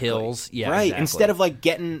 freaking kills. Yeah, right. Exactly. Instead of like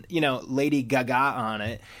getting, you know, Lady Gaga on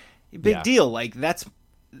it, big deal. Like that's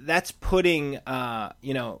putting,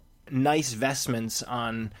 you know, nice vestments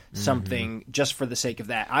on something just for the sake of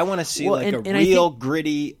that. I want to see a real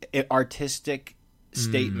gritty, artistic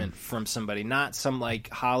statement from somebody, not some like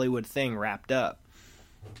Hollywood thing wrapped up.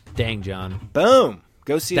 Dang, John. Boom.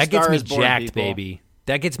 Go see that A Star gets me Is Born, jacked, people. baby.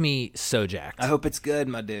 That gets me so jacked. I hope it's good,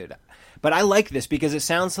 my dude. But I like this because it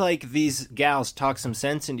sounds like these gals talk some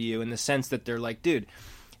sense into you, in the sense that they're like, dude,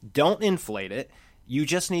 don't inflate it. You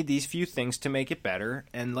just need these few things to make it better,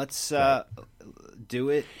 and let's do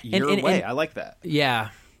it your way. I like that. Yeah.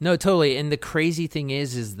 No, totally. And the crazy thing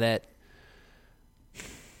is that,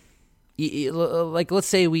 like, let's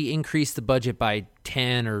say we increase the budget by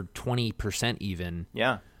 10 or 20% even.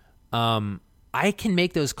 Yeah. I can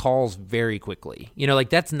make those calls very quickly. You know, like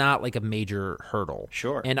that's not like a major hurdle.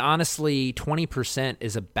 Sure. And honestly, 20%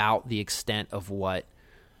 is about the extent of what,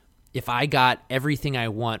 if I got everything I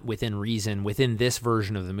want within reason, within this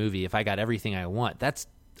version of the movie, if I got everything I want, that's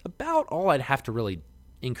about all I'd have to really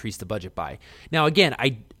increase the budget by. Now, again,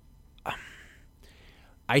 I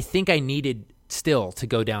think I needed still to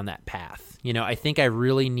go down that path. You know, I think I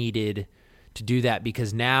really needed to do that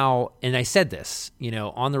because now, and I said this, you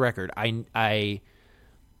know, on the record, I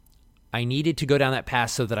needed to go down that path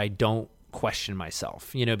so that I don't question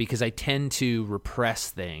myself, you know, because I tend to repress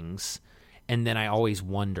things and then I always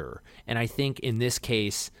wonder. And I think in this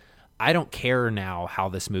case, I don't care now how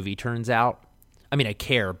this movie turns out. I mean, I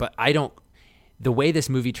care, but the way this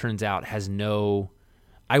movie turns out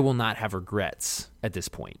I will not have regrets at this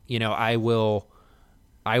point. You know, I will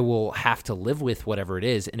have to live with whatever it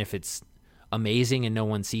is. And if it's amazing and no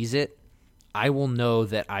one sees it, I will know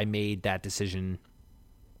that I made that decision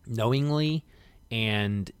knowingly,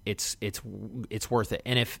 and it's worth it.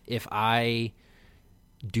 And if I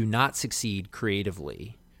do not succeed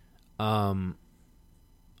creatively, I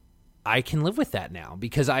can live with that now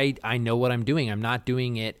because I know what I'm doing. I'm not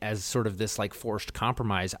doing it as sort of this like forced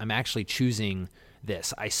compromise. I'm actually choosing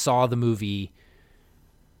this. I saw the movie.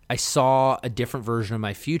 I saw a different version of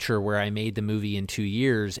my future where I made the movie in 2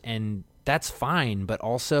 years, and that's fine, but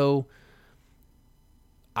also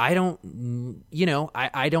I don't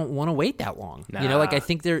want to wait that long. Nah. You know, like I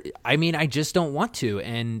just don't want to.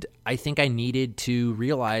 And I think I needed to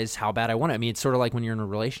realize how bad I want it. I mean, it's sort of like when you're in a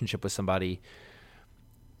relationship with somebody,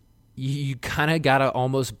 you kind of got to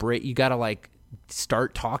almost you got to like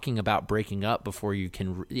start talking about breaking up before you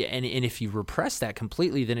can. And if you repress that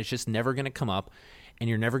completely, then it's just never going to come up and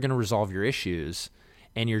you're never going to resolve your issues.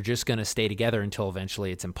 And you're just going to stay together until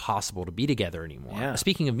eventually it's impossible to be together anymore. Yeah.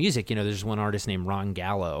 Speaking of music, you know, there's one artist named Ron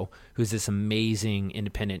Gallo, who's this amazing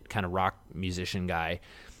independent kind of rock musician guy.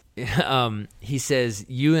 He says,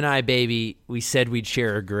 "You and I, baby, we said we'd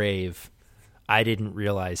share a grave. I didn't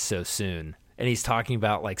realize so soon." And he's talking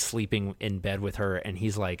about like sleeping in bed with her. And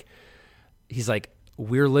he's like,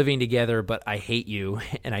 we're living together, but I hate you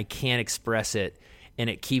and I can't express it. And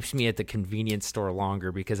it keeps me at the convenience store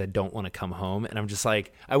longer because I don't want to come home. And I'm just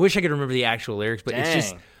like, I wish I could remember the actual lyrics, but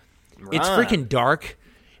it's freaking dark.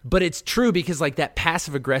 But it's true because like that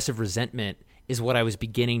passive aggressive resentment is what I was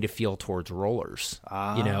beginning to feel towards rollers.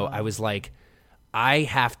 You know, I was like, I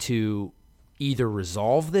have to either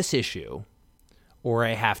resolve this issue or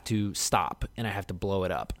I have to stop and I have to blow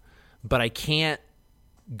it up. But I can't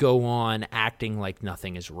go on acting like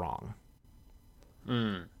nothing is wrong. You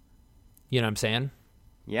know what I'm saying?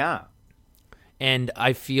 Yeah. And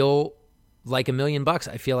I feel like $1 million.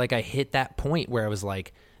 I feel like I hit that point where I was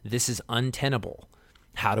like, this is untenable.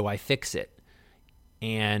 How do I fix it?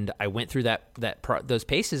 And I went through those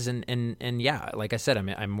paces, and yeah, like I said,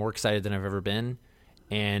 I'm more excited than I've ever been,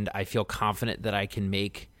 and I feel confident that I can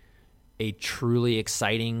make a truly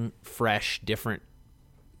exciting, fresh, different,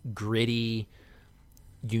 gritty,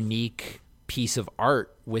 unique piece of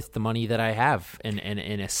art with the money that I have, and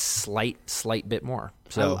a slight bit more.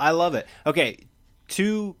 So I love it. Okay,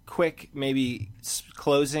 2 quick, maybe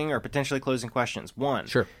closing or potentially closing questions. One,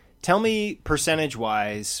 sure. Tell me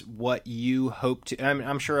percentage-wise what you hope to...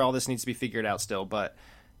 I'm sure all this needs to be figured out still, but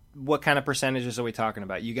what kind of percentages are we talking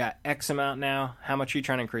about? You got X amount now. How much are you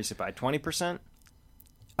trying to increase it by? 20%?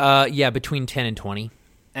 Yeah, between 10 and 20.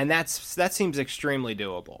 And that seems extremely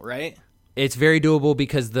doable, right? It's very doable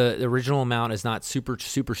because the original amount is not super,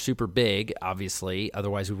 super, super big, obviously.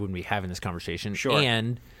 Otherwise, we wouldn't be having this conversation. Sure.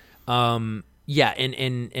 And, yeah,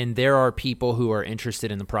 and there are people who are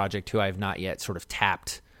interested in the project who I have not yet sort of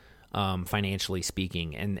tapped, financially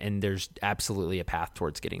speaking, and there's absolutely a path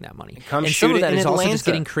towards getting that money. Come and shoot some of it that in is also Atlanta. just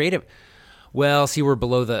getting creative. Well, see, we're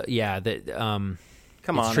below Come it's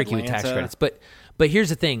on, tricky with tax Atlanta. credits, but here's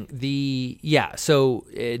the thing: so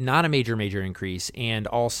not a major increase, and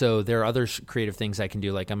also there are other creative things I can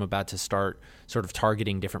do. Like I'm about to start sort of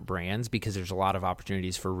targeting different brands because there's a lot of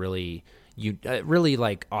opportunities for really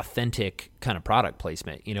like authentic kind of product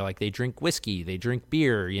placement. You know, like they drink whiskey, they drink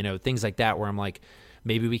beer, you know, things like that. Where I'm like,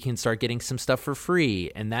 maybe we can start getting some stuff for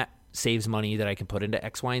free, and that saves money that I can put into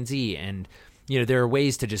X, Y, and Z. And you know, there are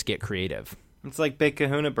ways to just get creative. It's like Big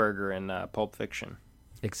Kahuna Burger in Pulp Fiction.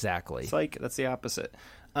 Exactly. It's like, that's the opposite.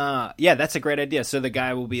 Yeah, that's a great idea. So the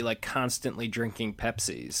guy will be like constantly drinking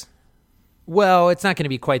Pepsis. Well, it's not going to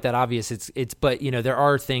be quite that obvious. But you know, there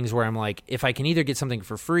are things where I'm like, if I can either get something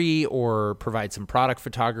for free or provide some product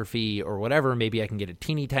photography or whatever, maybe I can get a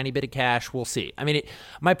teeny tiny bit of cash. We'll see. I mean,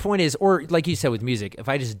 my point is, or like you said with music, if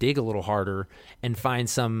I just dig a little harder and find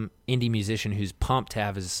some indie musician who's pumped to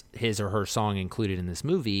have his or her song included in this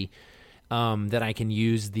movie, then I can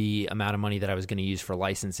use the amount of money that I was going to use for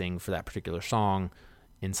licensing for that particular song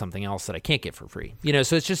in something else that I can't get for free. You know,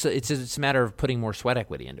 so it's just it's a matter of putting more sweat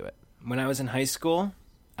equity into it. When I was in high school,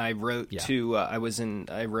 I wrote I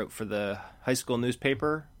wrote for the high school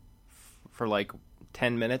newspaper for like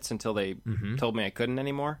 10 minutes until they told me I couldn't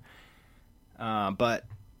anymore. But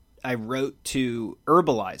I wrote to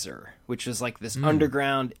Herbalizer, which was like this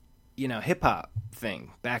underground, you know, hip hop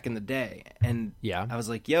thing back in the day. And I was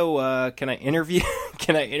like, "Yo, can I interview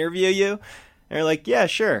you?" And they're like, "Yeah,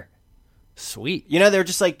 sure." Sweet. You know, they're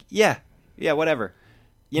just like, "Yeah, whatever."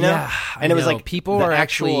 You know, Yeah, and it was like people the are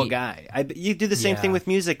actual actually guy. You do the same thing with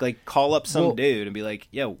music, like call up some dude and be like,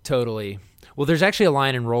 "Yo." Totally. Well, there's actually a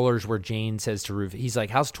line in Rollers where Jane says to Rufus, he's like,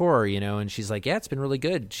 "How's tour?" You know, and she's like, "Yeah, it's been really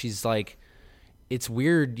good." She's like, "It's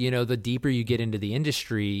weird, you know, the deeper you get into the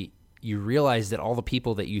industry, you realize that all the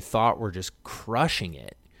people that you thought were just crushing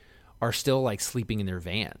it are still like sleeping in their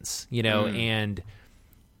vans, you know, and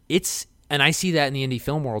and I see that in the indie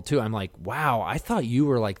film world too. I'm like, wow, I thought you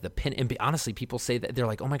were like the pin. And honestly, people say that they're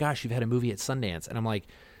like, "Oh my gosh, you've had a movie at Sundance." And I'm like,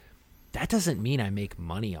 that doesn't mean I make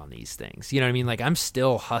money on these things. You know what I mean? Like I'm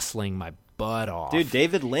still hustling my butt off. Dude,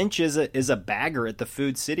 David Lynch is a bagger at the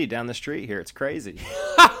Food City down the street here. It's crazy.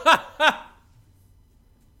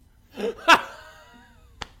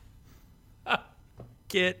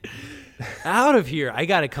 Get out of here. I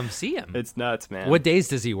got to come see him. It's nuts, man. What days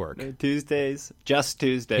does he work? Tuesdays. Just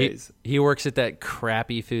Tuesdays. He works at that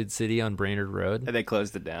crappy Food City on Brainerd Road. They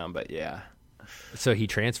closed it down, but yeah. So he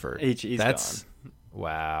transferred. He's gone.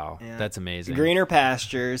 Wow. Yeah. That's amazing. Greener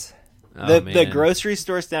pastures. Oh, The grocery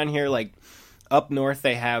stores down here, like up north,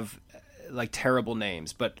 they have like terrible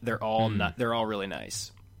names, but they're all they're all really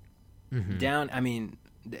nice. Down, I mean,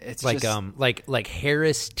 it's like just, like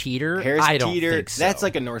Harris Teeter. Harris I don't Teeter, think so. that's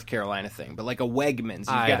like a North Carolina thing, but like a Wegmans.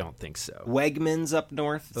 I don't think so. Wegmans up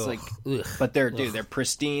north. It's Ugh. but they're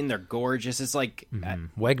pristine. They're gorgeous. It's like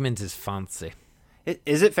Wegmans is fancy.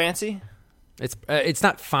 Is it fancy? It's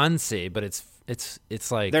not fancy, but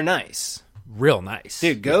it's like They're nice. Real nice.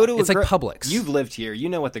 Dude, go to it's like Publix. You've lived here. You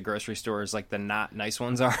know what the grocery stores, like the not nice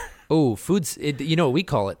ones are. Oh, you know what we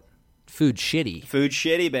call it? Food shitty. Food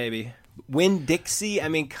shitty, baby. Winn-Dixie. I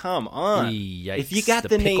mean, come on. Yikes. If you got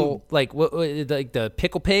the pickle, name, like the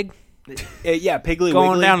pickle pig, yeah, Piggly going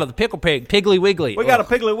Wiggly. down to the pickle pig, Piggly Wiggly. We got a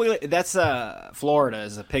Piggly Wiggly. That's Florida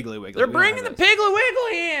is a Piggly Wiggly. They're bringing the Piggly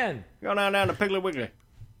Wiggly in. Go down to Piggly Wiggly.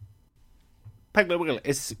 Piggly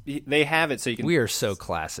Wiggly. They have it so you can. We are so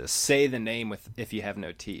classist. Say the name if you have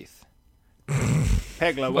no teeth.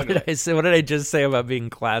 Piggly What Wiggly. did I say? What did I just say about being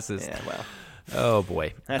classist? Yeah, well, Oh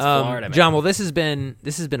boy, That's Florida, man. John. Well, this has been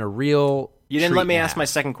a real. you didn't treat let me and a ask half. my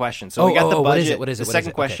second question. So we got the budget. What is it? What is it? The What is second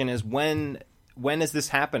it? question is when is this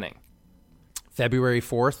happening? February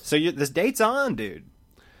 4th. So this date's on, dude.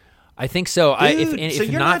 I think so. Dude, If so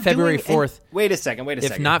you're not February doing 4th, wait a second.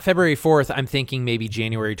 if not February 4th, I'm thinking maybe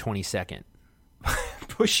January 22nd.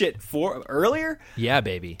 Push it earlier, Yeah,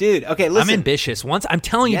 baby. dude. Okay, listen. I'm ambitious. I'm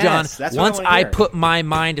telling you, Yes, John, that's what once I wanna I hear. put my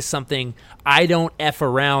mind to something, I don't F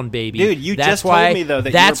around, baby. Dude, you that's just why, told me, though, that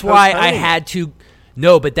you that's were why I postponing had to.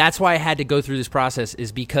 No, but that's why I had to go through this process,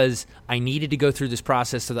 is because I needed to go through this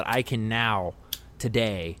process so that I can now,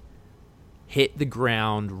 today, hit the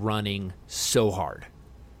ground running so hard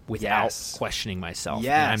without Yes. questioning myself. And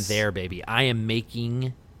Yes. I'm there, baby. I am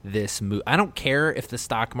making this move. I don't care if the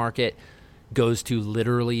stock market goes to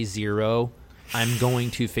literally zero. I'm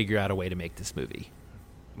going to figure out a way to make this movie.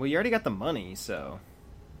 Well, you already got the money, so.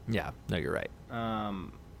 Yeah, no, you're right.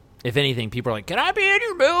 If If anything, people are like, "Can I be in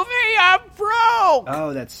your movie? I'm broke."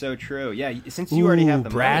 Oh, that's so true. Yeah, since you already have the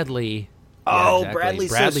money. Bradley. Oh, exactly. Bradley's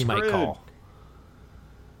so Bradley might screwed. call.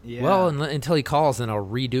 Yeah. Well, until he calls, then I'll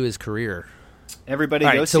redo his career. everybody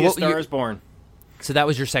all right, go so see A what Star you- Is Born. So that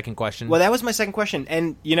was your second question. Well, that was my second question.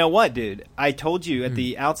 And you know what, dude? I told you at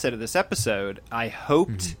the outset of this episode, I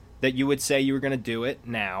hoped that you would say you were going to do it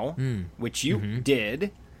now, which you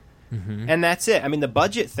did. And that's it. I mean, the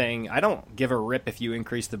budget thing, I don't give a rip if you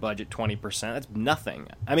increase the budget 20%. That's nothing.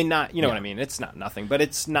 I mean, not, you know Yeah. what I mean? It's not nothing, but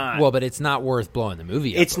it's not. Well, but it's not worth blowing the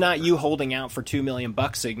movie up it's not over. you holding out for $2 million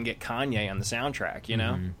so you can get Kanye on the soundtrack, you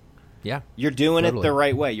know? Yeah. You're doing Totally. it the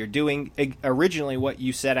right way. You're doing originally what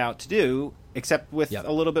you set out to do, except with Yep.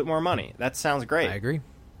 a little bit more money. That sounds great. I agree.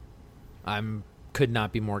 Could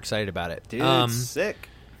not be more excited about it. Dude, it's sick.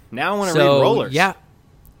 Now I want to so, read Rollers. Yeah.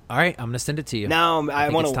 All right, I'm going to send it to you. Now I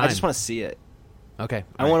think want it's to. I time. just want to see it. Okay.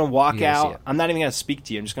 I want to walk You gotta see out. it. I'm not even going to speak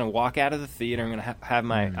to you. I'm just going to walk out of the theater. I'm going to have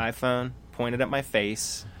my iPhone pointed at my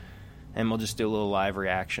face, and we'll just do a little live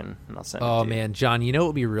reaction, and I'll send it Oh to you. man, John, you know what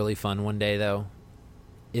would be really fun one day though?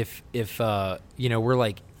 If you know, we're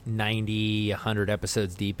like 90, 100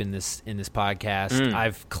 episodes deep in this podcast.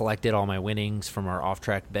 I've collected all my winnings from our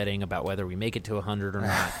off-track betting about whether we make it to 100 or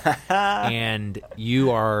not. And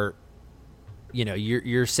you are, you know,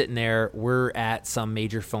 you're sitting there, we're at some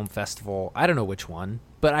major film festival. I don't know which one,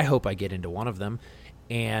 but I hope I get into one of them,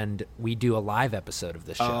 and we do a live episode of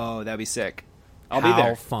this show. Oh, that'd be sick. I'll How be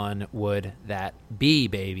there. fun would that be,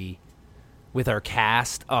 baby? With our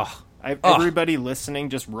cast. Oh, Everybody listening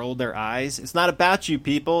just rolled their eyes. It's not about you,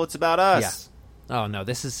 people. It's about us. yeah. Oh no,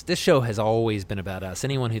 this show has always been about us.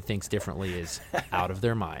 Anyone who thinks differently is out of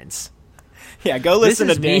their minds. Yeah, go listen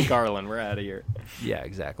This to is Dan me. Carlin. We're out of here. Yeah,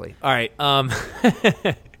 exactly. All right.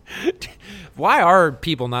 Why are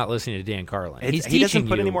people not listening to Dan Carlin? He's he doesn't teaching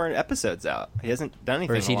put you, any more episodes out. He hasn't done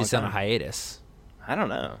anything. or is he in a just long on a time. hiatus? I don't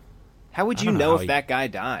know. How would I you don't know know how if he- that guy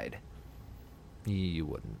died? You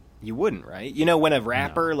wouldn't. You wouldn't, right? You know, when a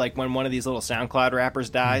rapper, like when one of these little SoundCloud rappers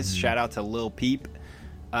dies, Mm-hmm. shout out to Lil Peep,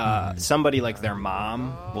 somebody like their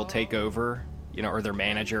mom will take over, you know, or their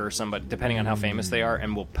manager or somebody, depending on how famous they are,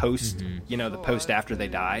 and will post, Mm-hmm. you know, the post after they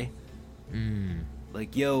die.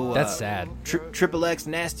 Like, yo, That's sad. Triple X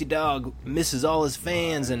Nasty Dog misses all his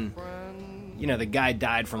fans, and you know the guy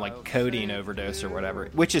died from like codeine overdose or whatever,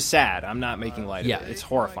 which is sad. I'm not making light Yeah. of it. It's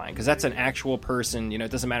horrifying because that's an actual person. You know,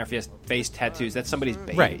 it doesn't matter if he has face tattoos. That's somebody's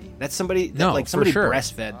baby. Right. That's somebody. That, No, like for somebody sure.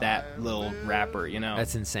 breastfed that little rapper. You know,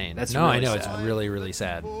 That's insane. That's no, I really know sad. it's really, really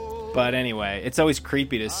sad. But anyway, it's always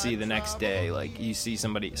creepy to see the next day, like you see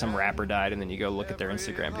some rapper died, and then you go look at their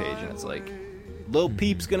Instagram page, and it's like, Lil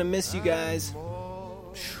Peep's gonna miss you guys.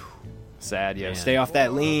 Sad, yo. Man. Stay off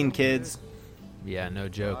that lean, kids. Yeah, no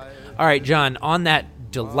joke. All right, John. On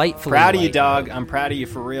that delightfully Proud of you, light dog. note- I'm proud of you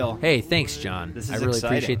for real. Hey, thanks, John. This is I really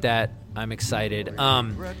exciting. appreciate that. I'm excited.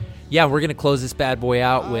 Yeah, we're gonna close this bad boy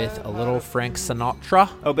out with a little Frank Sinatra.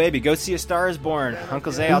 Oh, baby, go see A Star Is Born.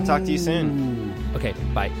 Uncle Zay, I'll talk to you soon. Okay,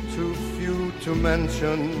 bye. Too few to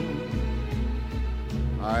mention.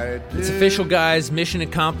 It's official, guys. Mission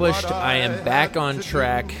accomplished. I am back on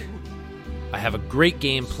track. I have a great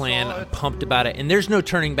game plan. I'm pumped about it, and there's no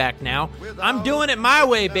turning back now. I'm doing it my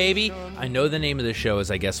way, baby. I know the name of the show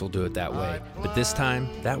is I Guess We'll Do It That Way, but this time,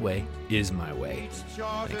 that way is my way.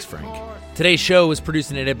 Thanks, Frank. Today's show was produced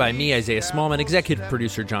and edited by me, Isaiah Smallman, executive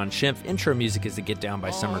producer John Schimpf. Intro music is The Get Down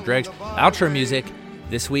by Summer Dregs. Outro music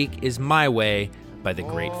this week is My Way by the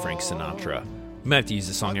great Frank Sinatra. We might have to use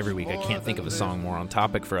this song every week. I can't think of a song more on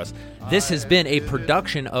topic for us. This has been a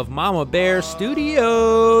production of Mama Bear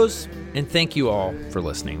Studios. And thank you all for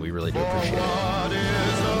listening. We really do appreciate it. What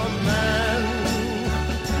is a man?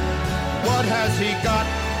 What has he got?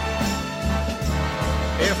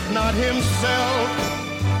 If not himself,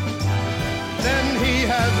 then he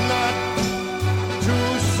has not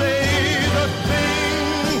to say the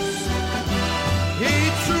things he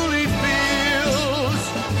truly feels,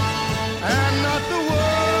 and not the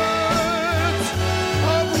words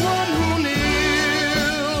of one who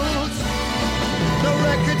kneels. The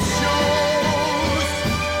record shows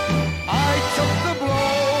I took the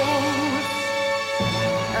blows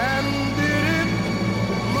and did it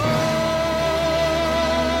my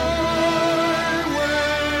way.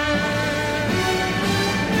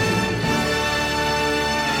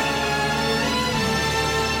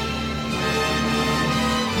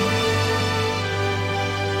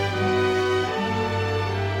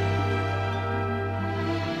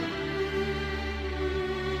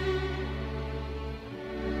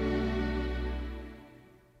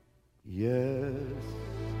 Yes,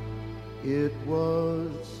 it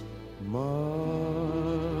was my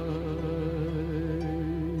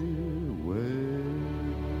way.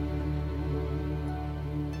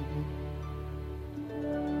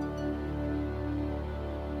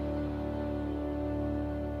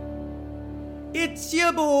 It's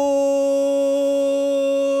your boy